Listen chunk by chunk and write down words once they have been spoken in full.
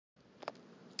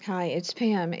Hi, it's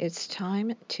Pam. It's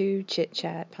time to chit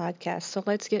chat podcast. So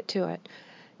let's get to it.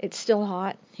 It's still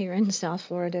hot here in South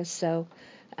Florida, so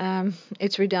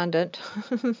it's redundant.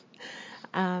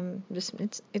 Just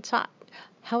it's hot.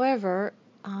 However,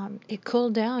 it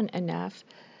cooled down enough,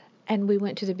 and we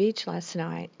went to the beach last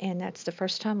night, and that's the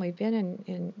first time we've been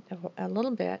in a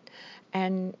little bit,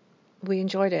 and we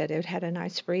enjoyed it. It had a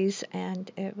nice breeze,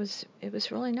 and it was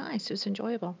really nice. It was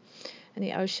enjoyable. And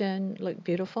the ocean looked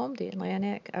beautiful. The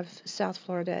Atlantic of South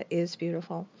Florida is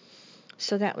beautiful.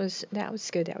 So that was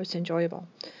good. That was enjoyable.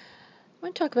 I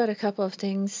want to talk about a couple of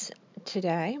things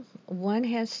today. One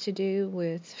has to do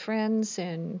with friends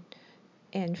and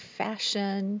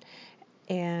fashion,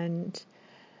 and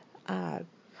uh,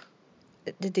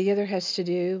 the other has to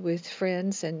do with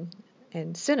friends and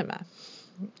cinema.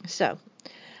 So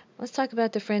let's talk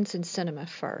about the friends and cinema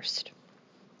first.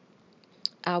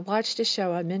 I watched a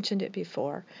show. I mentioned it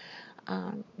before, but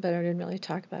I didn't really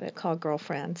talk about it, called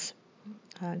Girlfriends.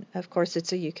 Of course,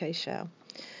 it's a UK show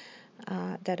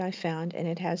that I found, and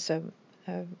it has a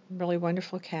really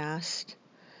wonderful cast,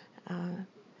 uh,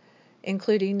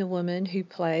 including the woman who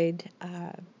played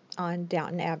on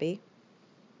Downton Abbey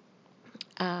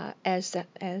as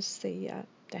the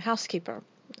housekeeper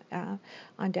on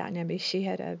Downton Abbey. She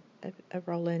had a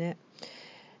role in it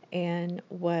and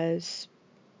was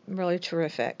really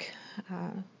terrific.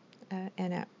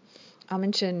 And I'll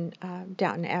mention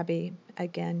Downton Abbey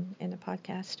again in the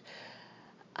podcast.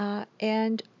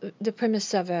 And the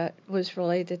premise of it was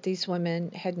really that these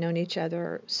women had known each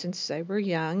other since they were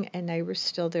young, and they were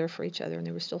still there for each other, and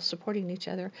they were still supporting each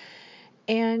other.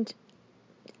 And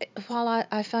while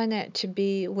I find that to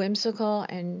be whimsical,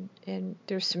 and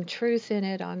there's some truth in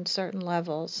it on certain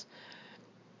levels,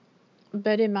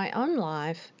 but in my own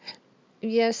life,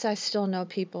 yes, I still know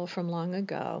people from long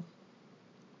ago.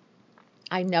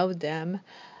 I know them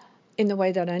in the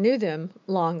way that I knew them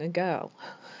long ago.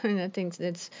 And I think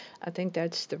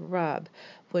that's the rub.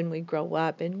 When we grow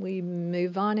up and we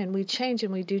move on and we change,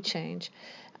 and we do change.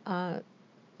 Uh,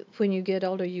 when you get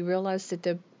older, you realize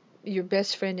that your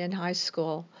best friend in high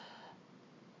school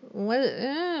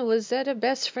was that a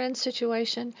best friend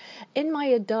situation? In my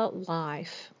adult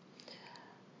life,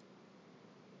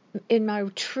 in my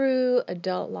true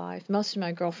adult life, most of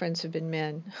my girlfriends have been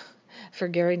men. For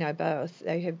Gary and I both,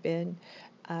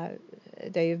 uh,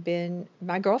 they have been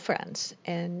my girlfriends,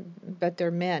 but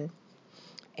they're men,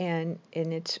 and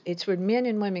it's where men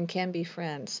and women can be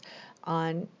friends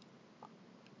on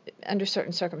under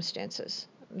certain circumstances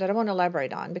that I won't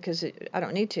elaborate on because I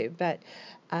don't need to. But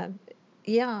um,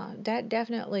 yeah, that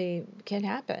definitely can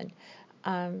happen.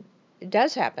 It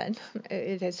does happen.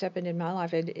 It has happened in my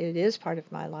life. It is part of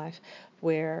my life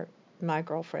where my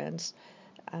girlfriends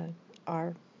uh,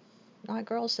 are not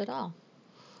girls at all.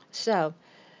 So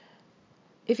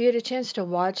if you had a chance to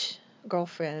watch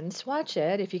Girlfriends, watch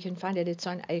it if you can find it. It's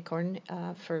on Acorn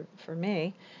for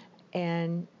me,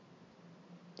 and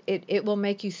it will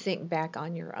make you think back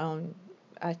on your own.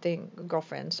 I think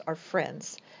girlfriends are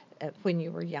friends when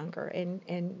you were younger,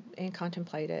 and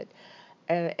contemplate it.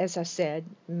 As I said,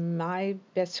 my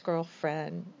best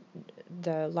girlfriend,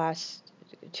 the last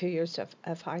 2 years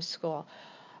of high school,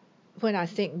 when I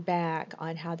think back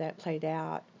on how that played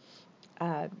out,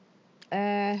 uh,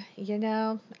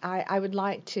 I would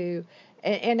like to,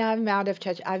 and I'm out of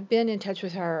touch. I've been in touch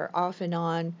with her off and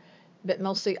on, but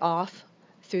mostly off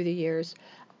through the years.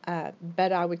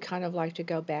 But I would kind of like to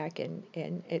go back and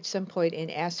at some point and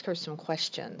ask her some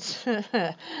questions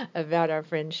about our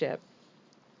friendship.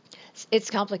 It's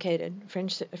complicated.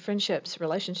 Friendships,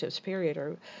 relationships, period,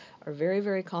 are very,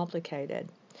 very complicated.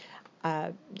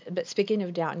 Uh, but speaking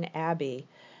of Downton Abbey,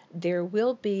 there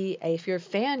will be if you're a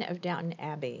fan of Downton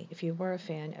Abbey, if you were a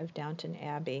fan of Downton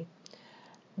Abbey,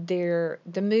 the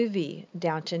movie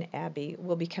Downton Abbey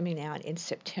will be coming out in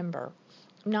September.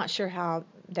 I'm not sure how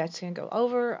that's going to go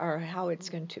over or how it's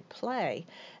going to play.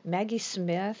 Maggie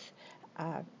Smith,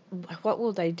 uh, what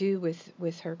will they do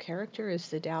with her character as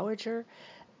the Dowager?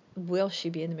 Will she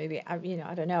be in the movie? I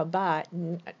don't know, but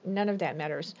none of that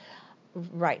matters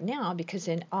right now because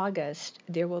in August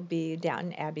there will be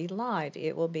Downton Abbey Live.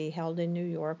 It will be held in New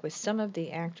York with some of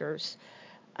the actors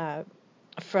uh,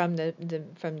 from the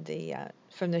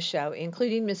show,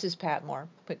 including Mrs. Patmore,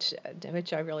 which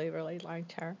I really really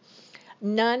liked her.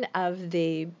 None of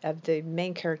the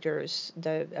main characters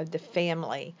of the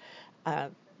family uh,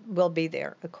 will be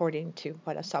there, according to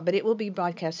what I saw. But it will be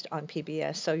broadcast on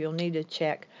PBS, so you'll need to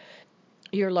check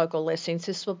your local listings.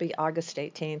 This will be August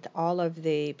 18th. All of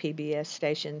the PBS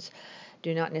stations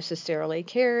do not necessarily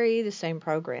carry the same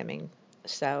programming.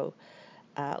 So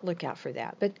look out for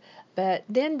that. But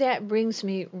then that rolls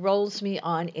me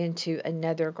on into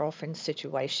another girlfriend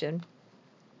situation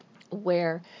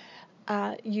where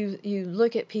you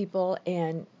look at people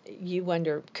and you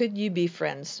wonder, could you be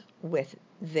friends with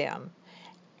them?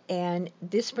 And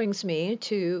this brings me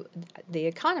to The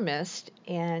Economist,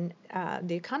 and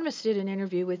The Economist did an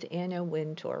interview with Anna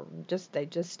Wintour. They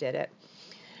just did it,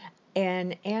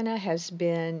 and Anna has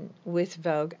been with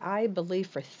Vogue, I believe,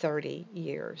 for 30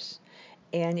 years.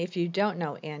 And if you don't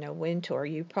know Anna Wintour,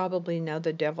 you probably know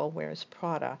The Devil Wears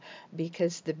Prada,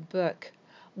 because the book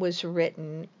was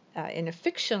written in a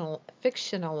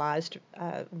fictionalized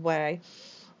way,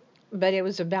 but it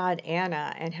was about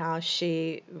Anna and how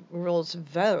she rules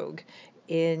Vogue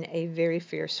in a very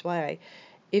fierce way.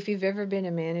 If you've ever been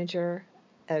a manager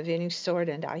of any sort,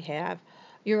 and I have,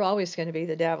 you're always going to be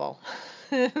the devil,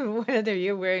 whether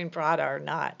you're wearing Prada or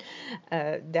not.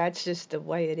 That's just the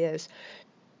way it is.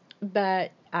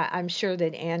 But I'm sure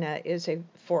that Anna is a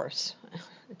force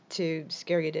to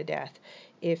scare you to death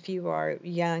if you are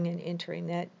young and entering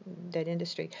that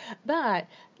industry. But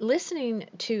listening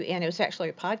to Anna, it was actually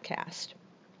a podcast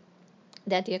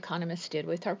that The Economist did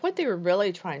with her. What they were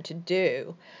really trying to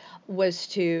do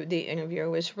the interviewer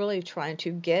was really trying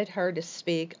to get her to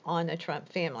speak on the Trump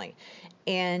family,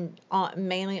 and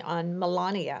mainly on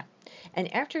Melania.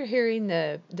 And after hearing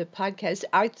the podcast,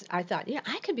 I thought, yeah,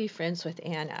 I could be friends with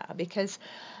Anna, because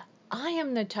I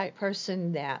am the type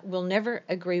person that will never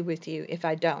agree with you if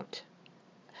I don't.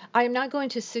 I am not going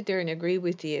to sit there and agree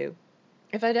with you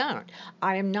if I don't.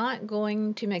 I am not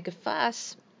going to make a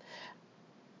fuss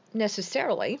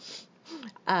necessarily.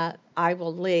 I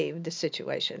will leave the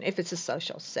situation if it's a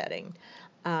social setting.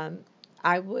 Um,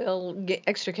 I will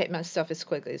extricate myself as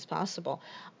quickly as possible.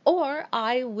 Or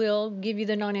I will give you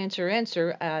the non-answer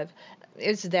answer of,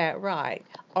 is that right?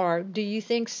 Or do you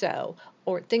think so?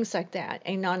 Or things like that,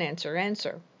 a non-answer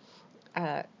answer.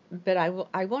 But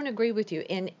I won't agree with you.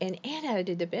 And Anna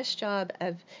did the best job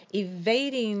of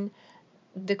evading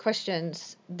the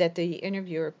questions that the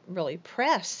interviewer really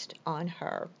pressed on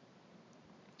her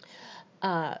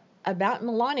about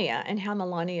Melania and how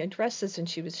Melania dresses, and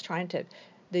she was trying to.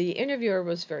 The interviewer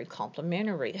was very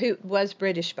complimentary, who was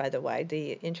British, by the way.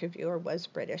 The interviewer was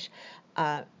British,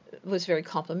 was very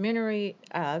complimentary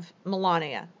of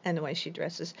Melania and the way she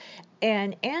dresses.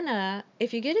 And Anna,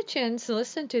 if you get a chance to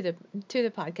listen to the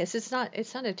podcast, it's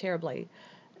not a terribly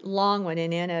long one,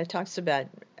 and Anna talks about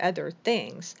other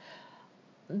things.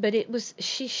 But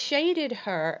she shaded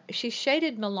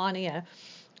Melania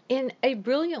in a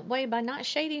brilliant way by not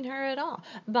shading her at all,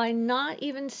 by not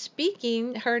even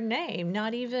speaking her name,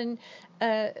 not even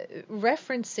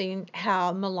referencing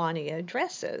how Melania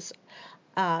dresses.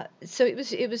 So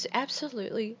it was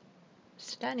absolutely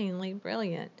stunningly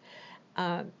brilliant.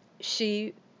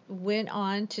 She went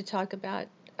on to talk about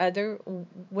other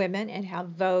women and how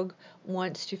Vogue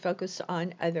wants to focus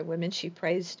on other women. She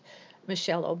praised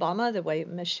Michelle Obama, the way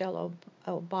Michelle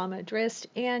Obama dressed,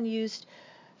 and used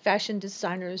fashion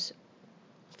designers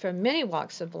from many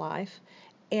walks of life.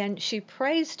 And she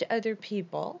praised other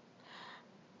people,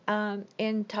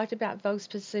 and talked about Vogue's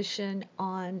position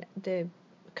on the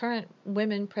current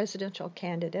women presidential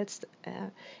candidates,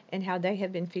 and how they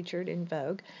have been featured in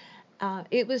Vogue.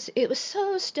 It was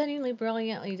so stunningly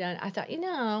brilliantly done. I thought,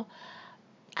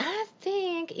 I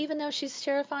think even though she's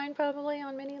terrifying probably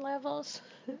on many levels,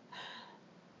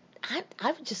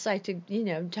 I would just like to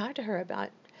talk to her about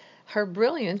her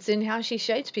brilliance and how she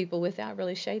shades people without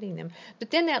really shading them. But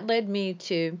then that led me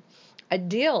to a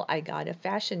deal I got, a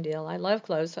fashion deal. I love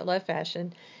clothes, I love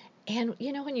fashion. And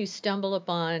when you stumble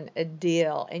upon a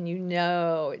deal and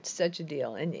it's such a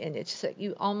deal, and it's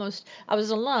you almost, I was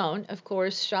alone, of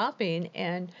course, shopping,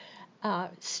 and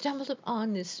stumbled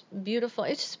upon this beautiful,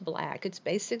 it's just black, it's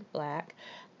basic black,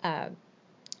 uh,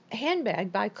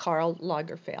 handbag by Karl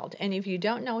Lagerfeld. And if you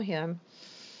don't know him,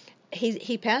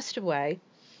 he passed away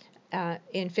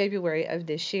in February of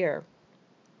this year.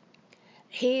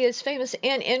 He is famous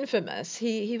and infamous.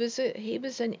 He was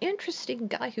an interesting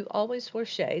guy who always wore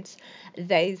shades.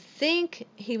 They think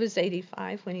he was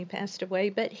 85 when he passed away,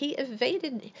 but he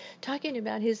evaded talking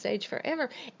about his age forever.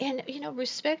 And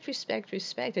respect, respect,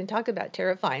 respect, and talk about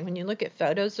terrifying. When you look at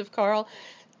photos of Karl,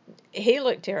 he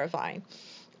looked terrifying.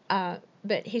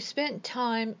 But he spent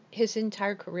his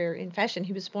entire career in fashion.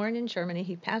 He was born in Germany.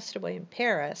 He passed away in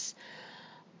Paris.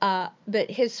 But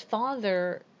his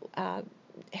father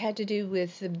had to do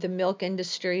with the milk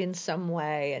industry in some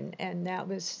way, and that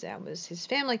was his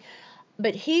family.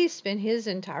 But he spent his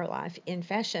entire life in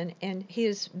fashion, and he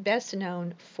is best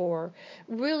known for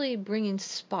really bringing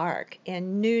spark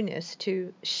and newness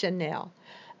to Chanel.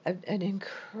 an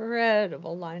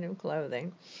incredible line of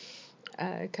clothing,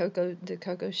 the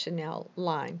Coco Chanel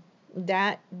line.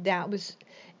 That was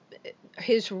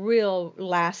his real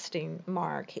lasting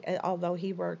mark, although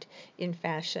he worked in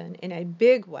fashion in a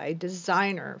big way,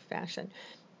 designer fashion,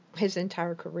 his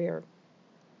entire career.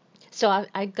 So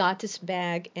I got this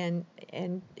bag, and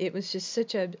it was just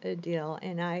such a deal.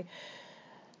 And I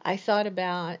thought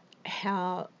about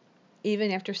how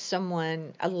even after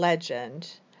someone, a legend,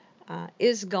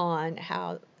 is gone,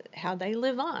 how they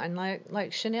live on,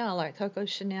 like Chanel, like Coco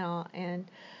Chanel, and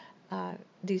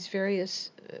these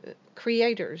various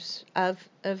creators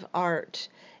of art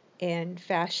and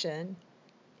fashion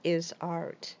is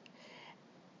art.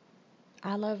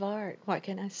 I love art. What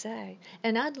can I say?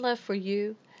 And I'd love for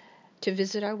you to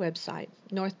visit our website,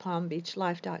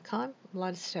 northpalmbeachlife.com. A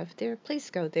lot of stuff there. Please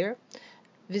go there.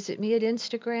 Visit me at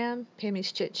Instagram,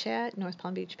 Pammy's Chit Chat, North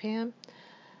Palm Beach Pam,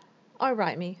 or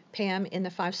write me, Pam in the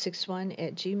 561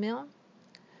 at Gmail.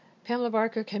 Pamela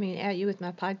Barker coming at you with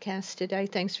my podcast today.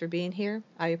 Thanks for being here.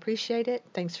 I appreciate it.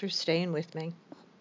 Thanks for staying with me.